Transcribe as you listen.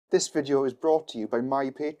This video is brought to you by my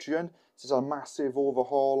Patreon. This is a massive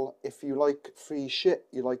overhaul. If you like free shit,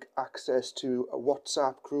 you like access to a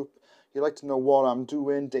WhatsApp group, you like to know what I'm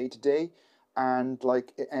doing day to day, and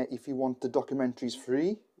like if you want the documentaries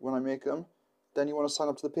free when I make them, then you want to sign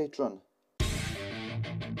up to the Patreon.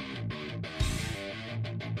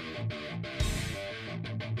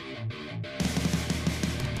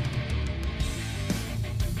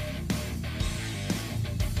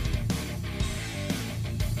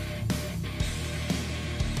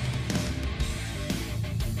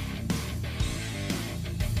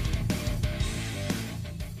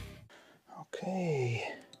 Okay.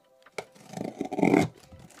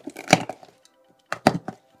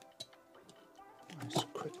 Nice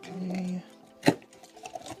quickly.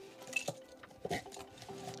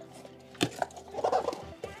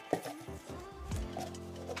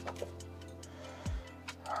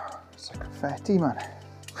 It's like confetti, man.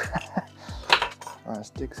 Right,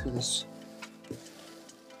 let's dig through this.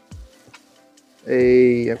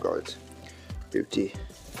 Hey, I've got it. Beauty.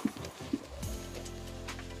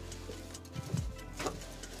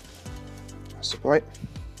 That's right.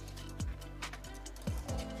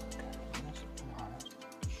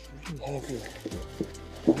 It's really heavy. I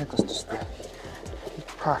think that's just the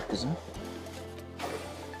pack, isn't it?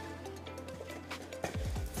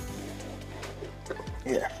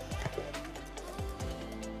 Yeah.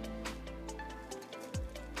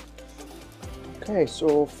 Okay,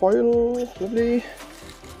 so foil, lovely.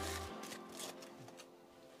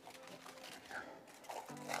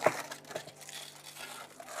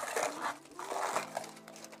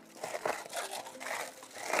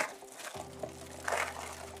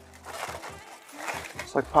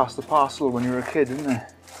 It's like pass the parcel when you were a kid, isn't it?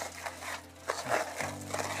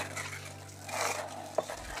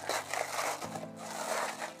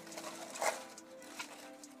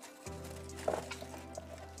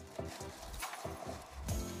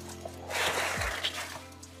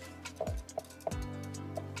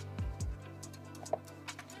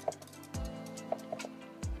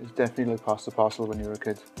 It's definitely like pass the parcel when you were a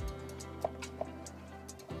kid.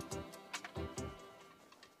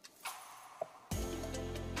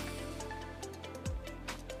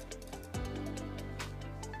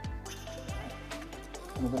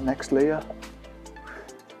 The next layer.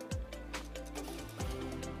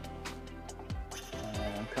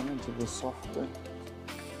 Come into the soft bit.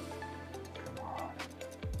 Come on.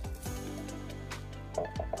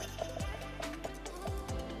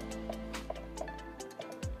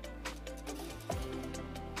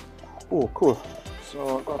 Oh, cool.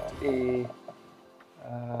 So I've got a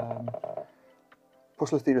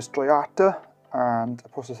Poecilotheria striata and a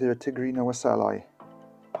Poecilotheria tigrinawesseli.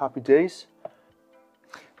 Happy days.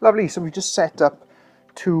 Lovely, so we just set up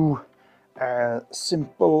two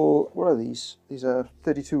simple, what are these? These are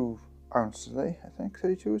 32 ounce, are they? I think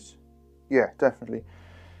 32s? Yeah, definitely.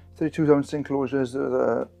 32 ounce enclosures. They're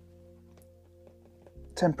the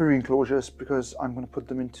temporary enclosures because I'm going to put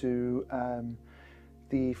them into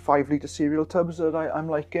the 5-litre cereal tubs that I'm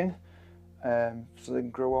liking, so they can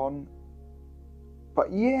grow on.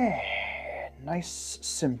 But yeah, nice,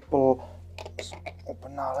 simple. Let's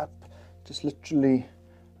open that up. Just literally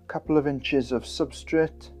couple of inches of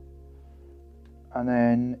substrate and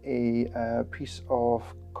then a piece of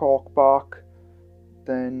cork bark,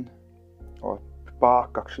 then, or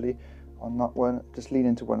bark actually, on that one. Just lean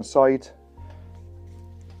into one side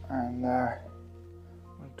and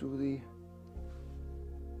we'll do the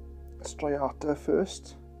striata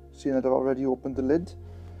first, seeing that I've already opened the lid.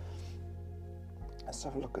 Let's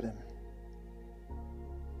have a look at him.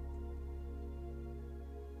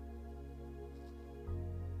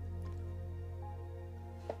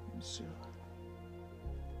 So,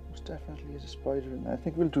 most definitely is a spider in there. I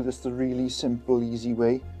think we'll do this the really simple, easy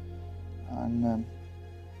way, and we'll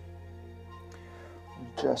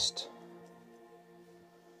just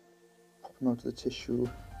pop him out of the tissue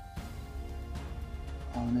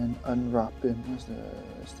and then unwrap him.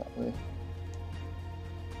 It's that way.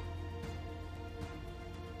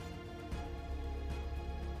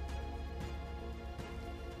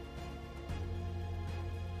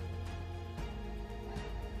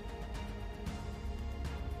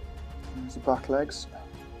 The back legs.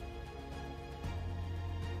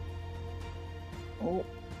 Oh,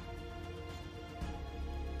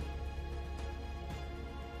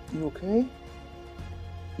 you okay?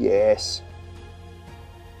 Yes.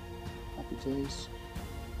 Happy days.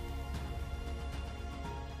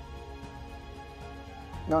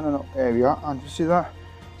 No. There we are. And you see that?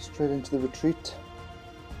 Straight into the retreat.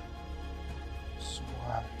 So,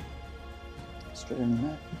 straight in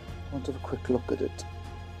there. I want to have a quick look at it.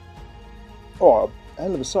 Oh,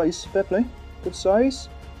 Hell of a size, fair play. Good size.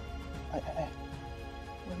 Where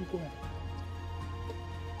are you going?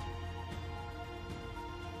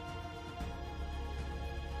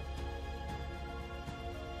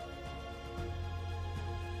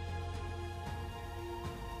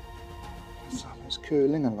 It's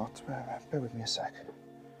curling a lot. Bear with me a sec.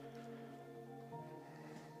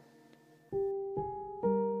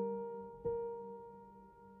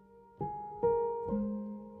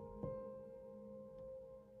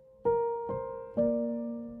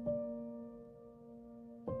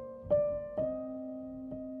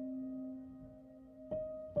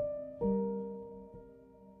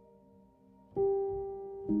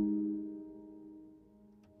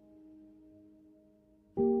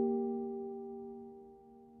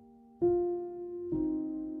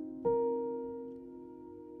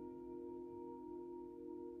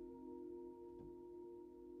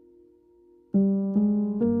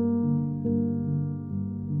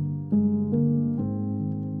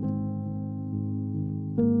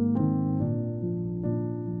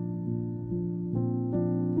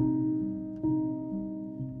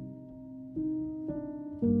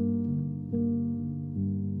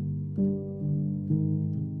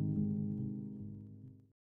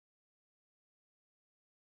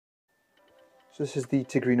 So this is the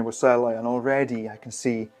tigrinawesseli, and already I can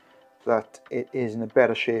see that it is in a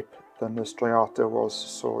better shape than the striata was.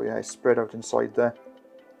 So yeah, it's spread out inside there.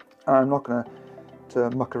 And I'm not going to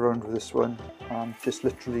muck around with this one. I'm just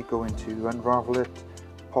literally going to unravel it,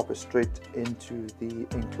 pop it straight into the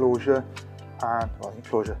enclosure, and well,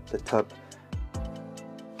 enclosure, the tub.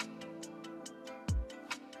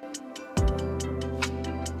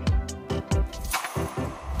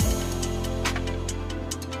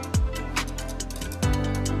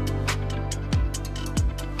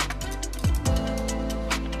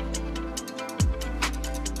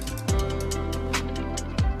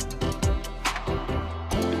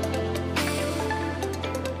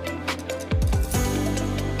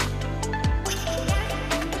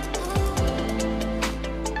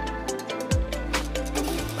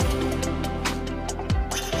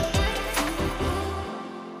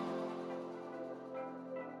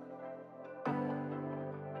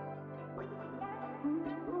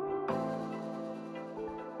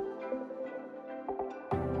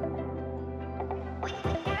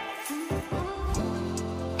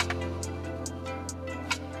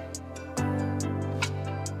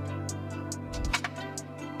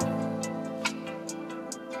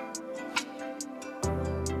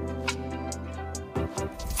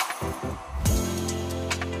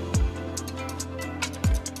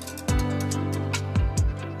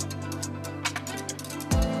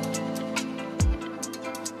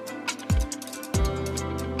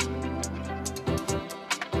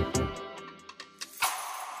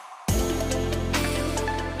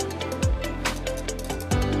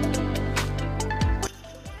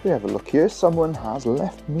 We have a look here. Someone has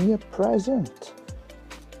left me a present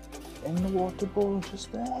in the water bowl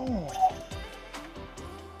just there.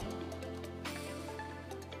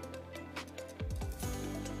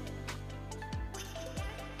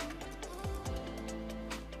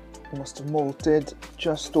 It must have molted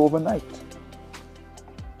just overnight.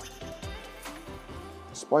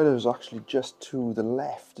 The spider is actually just to the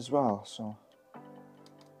left as well, so.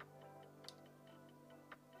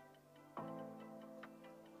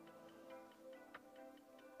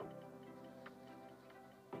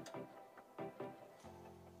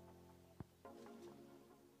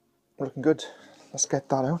 Looking good. Let's get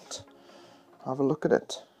that out. Have a look at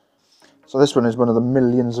it. So this one is one of the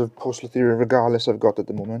millions of Poecilotheria regalis I've got at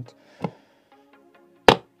the moment.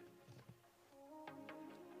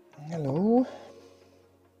 Hello.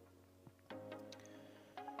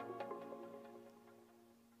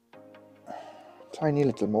 Tiny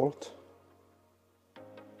little molt.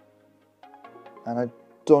 And I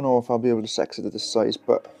don't know if I'll be able to sex it at this size,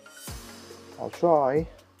 but I'll try.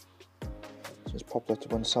 Just pop that to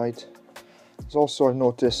one side. There's also, I've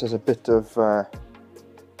noticed, there's a bit of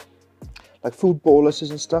like food boluses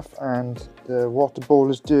and stuff, and the water bowl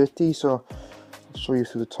is dirty, so I'll show you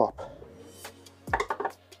through the top.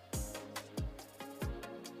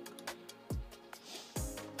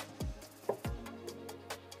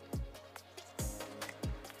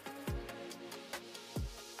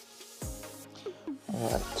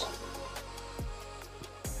 Alright.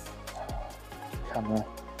 Camera.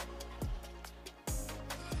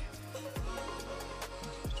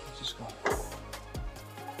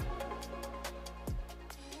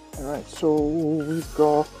 Alright, so we've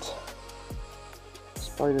got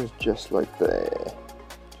spiders just like there,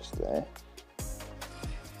 just there.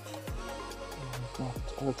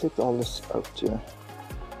 I'll take all this out here.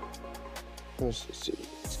 because see,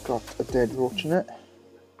 it's got a dead roach in it.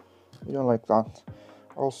 We don't like that.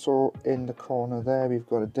 Also in the corner there we've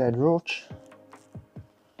got a dead roach.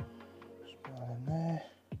 Just put that in there.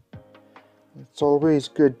 It's always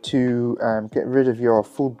good to get rid of your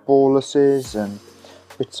food boluses and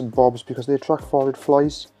bits and bobs because they attract phorid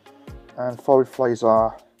flies, and phorid flies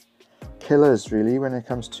are killers really when it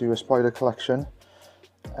comes to a spider collection.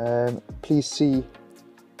 Please see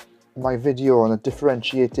my video on the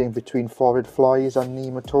differentiating between phorid flies and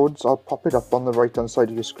nematodes. I'll pop it up on the right hand side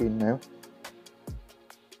of your screen now.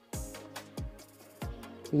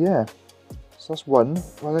 Yeah, so that's one.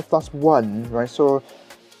 Well, if that's one, right, so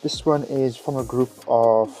this one is from a group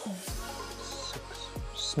of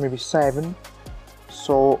 6, maybe 7.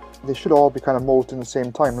 So they should all be kind of molting at the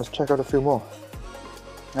same time. Let's check out a few more.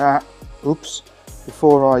 Oops.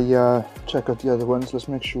 Before I check out the other ones, let's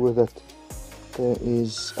make sure that there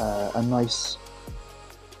is a nice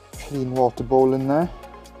clean water bowl in there.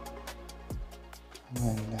 And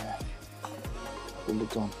then put the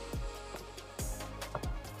lid on.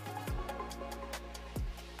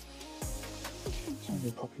 So I'm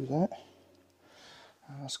going to pop you there.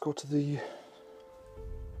 Let's go to the...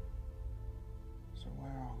 So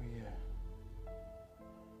where are we here?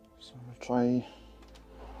 So I'm going to try...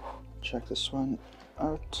 check this one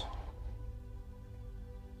out.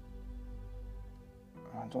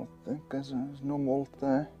 I don't think there's no moult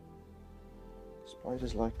there.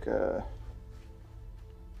 Spider's like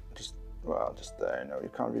just there. No, you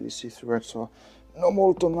can't really see through it, so no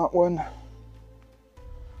moult on that one.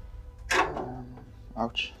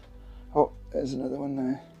 Ouch. Oh, there's another one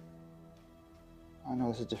there. I know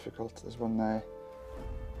this is difficult. There's one there.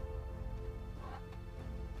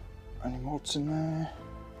 Any moults in there?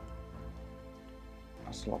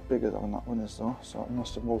 That's a lot bigger than that one is though, so it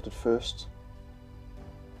must have molted first.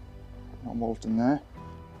 Not molt in there.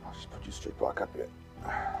 I'll just put you straight back up here.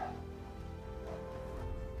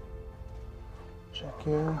 Check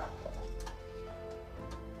you.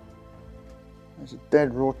 There's a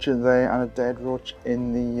dead roach in there and a dead roach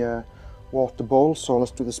in the water bowl, so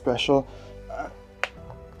let's do the special.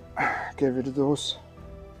 Get rid of those.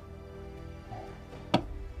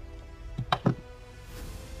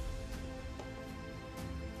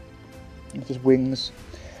 Just wings.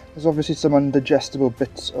 There's obviously some undigestible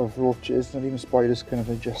bits of roaches, not even spiders can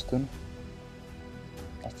digest them.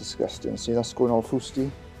 That's disgusting. See, that's going all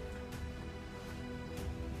foosty.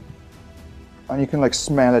 And you can like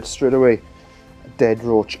smell it straight away. A dead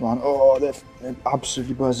roach, man. Oh, they're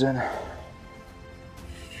absolutely buzzing.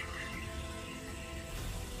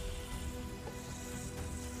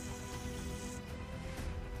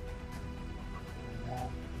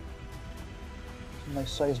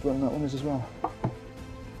 Nice sized one that one is as well.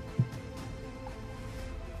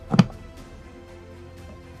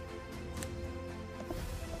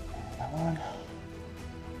 That one.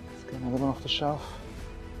 Let's get another one off the shelf.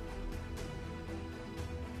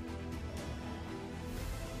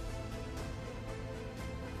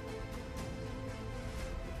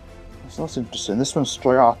 So that's interesting. This one's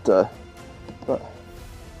striata, but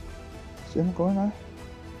see him going there?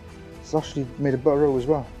 It's actually made a burrow as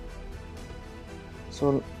well.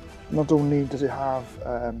 So not only does it have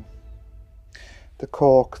the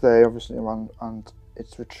cork there, obviously, and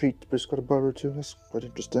its retreat, but it's got a burrow too. That's quite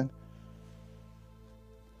interesting.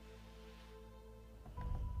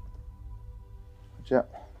 But yeah,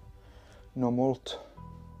 no molt.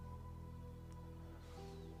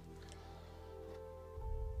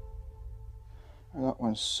 And that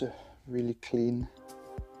one's really clean.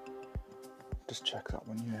 Just check that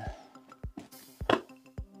one, yeah.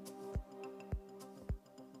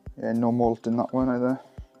 Yeah, no molt in that one either.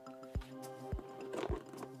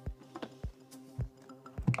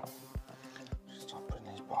 Just start putting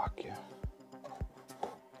these back here.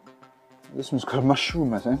 This one's got a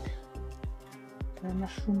mushroom, I think. Got a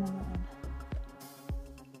mushroom on that one.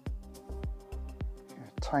 Yeah,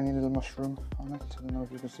 tiny little mushroom on it. I don't know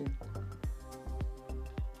if you can see.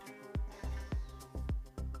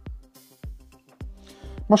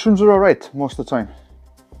 Mushrooms are alright most of the time.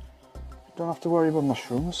 Don't have to worry about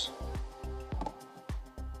mushrooms.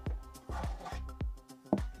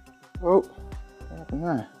 Oh, what happened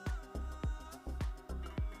there?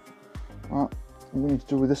 Well, what we need to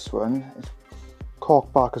do with this one is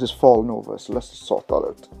cork back because it's fallen over, so let's just sort that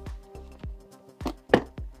out.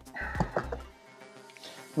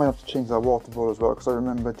 Might have to change that water bowl as well because I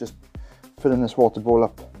remember just filling this water bowl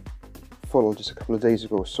up full just a couple of days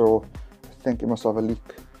ago, so I think it must have a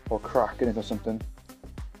leak or crack in it or something.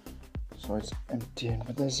 So it's emptying,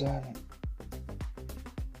 but there's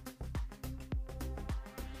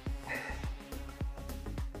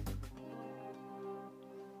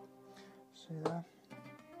See that?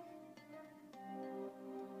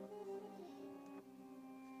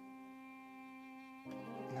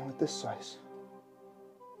 Now at this size.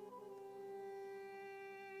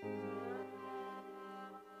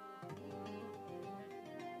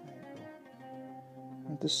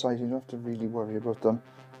 At this size, you don't have to really worry about them.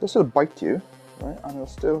 They'll still bite you, right? And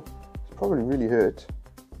they'll probably really hurt.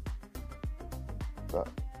 But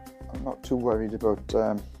I'm not too worried about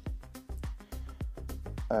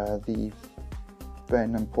the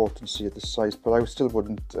venom potency at this size. But I still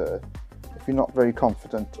wouldn't, if you're not very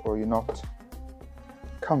confident, or you're not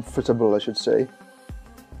comfortable, I should say,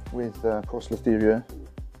 with Poecilotheria,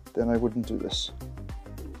 then I wouldn't do this.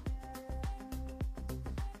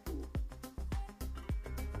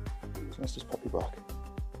 So let's just pop you back.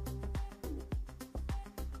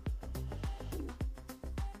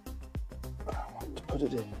 I want to put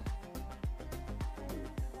it in.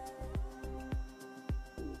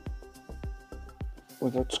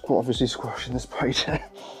 Without obviously squashing the spider.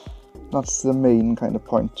 That's the main kind of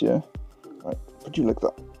point here. Right, put you like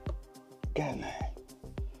that. Again.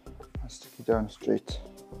 I'll stick you down straight.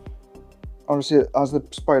 Obviously, as the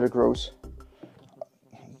spider grows,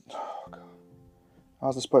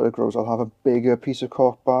 I'll have a bigger piece of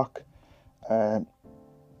cork bark. I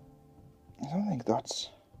don't think that's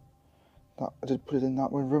that. I did put it in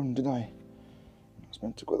that way round, did I? I was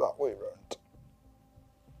meant to go that way round.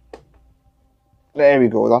 There we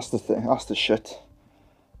go. That's the thing. That's the shit.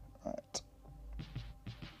 Right.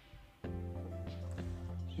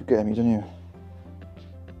 You get me, don't you?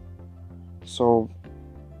 So,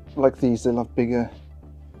 like these, they'll have bigger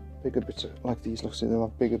bits of, like these. Look, see, they'll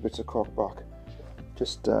have bigger bits of cork bark.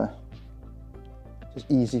 Just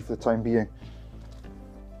easy for the time being.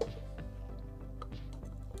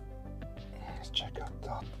 Let's check out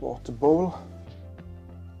that water bowl.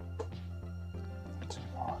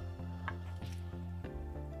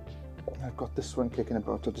 I've got this one kicking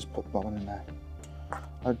about, I'll just put that one in there.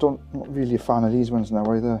 I'm not really a fan of these ones now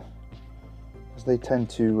either, because they tend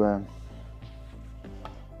to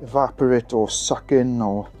evaporate or suck in,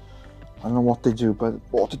 or I don't know what they do, but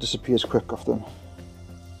water disappears quick off them.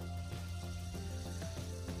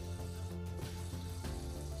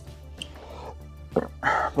 But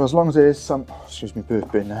as long as there is some, excuse me,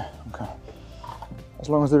 burping there, okay. As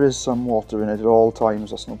long as there is some water in it at all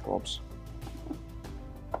times, that's no probs.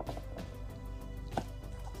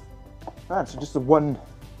 Right, so just the one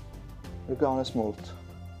regardless molt.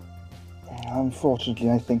 Unfortunately,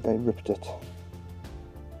 I think I ripped it.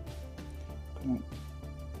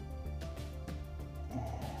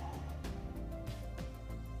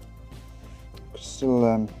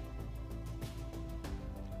 Still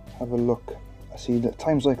have a look. I see at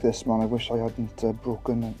times like this, man, I wish I hadn't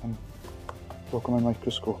broken my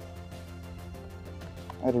microscope.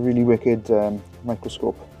 I had a really wicked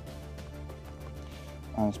microscope,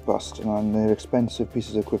 and it's busted, and they're expensive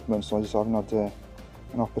pieces of equipment, so I just haven't had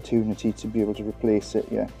an opportunity to be able to replace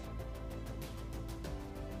it yet.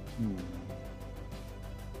 And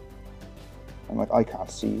like, I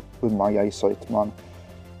can't see with my eyesight, man.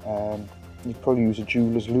 You'd probably use a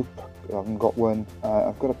jeweler's loupe. I haven't got one.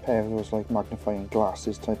 I've got a pair of those like magnifying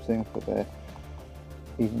glasses type thing, but they're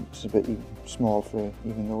it's a bit small for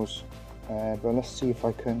even those. But let's see if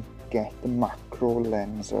I can get the macro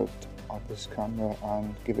lens out of this camera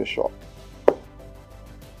and give it a shot.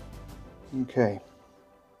 Okay.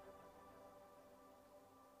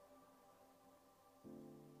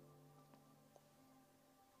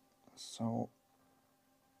 So,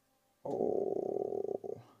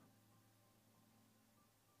 oh,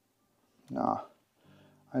 nah,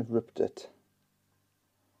 I've ripped it.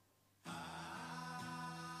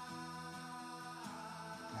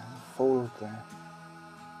 Fold there.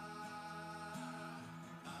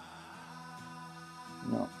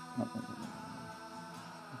 No. I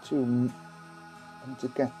need to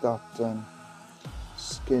get that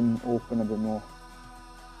skin open a bit more.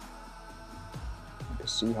 I can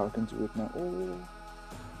see how I can do it now. Oh.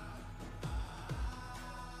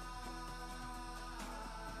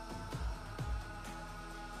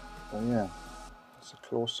 Oh yeah, it's a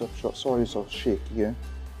close-up shot. Sorry, it's all shaky here.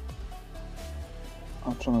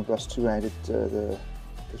 I'll try my best to edit the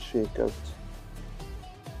shake out.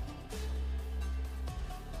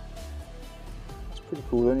 It's pretty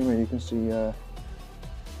cool anyway, you can see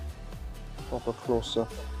proper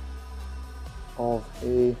close-up of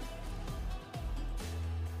a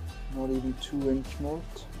not even 2-inch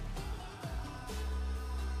molt.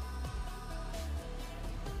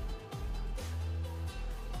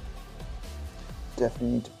 Definitely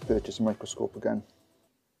need to purchase a microscope again.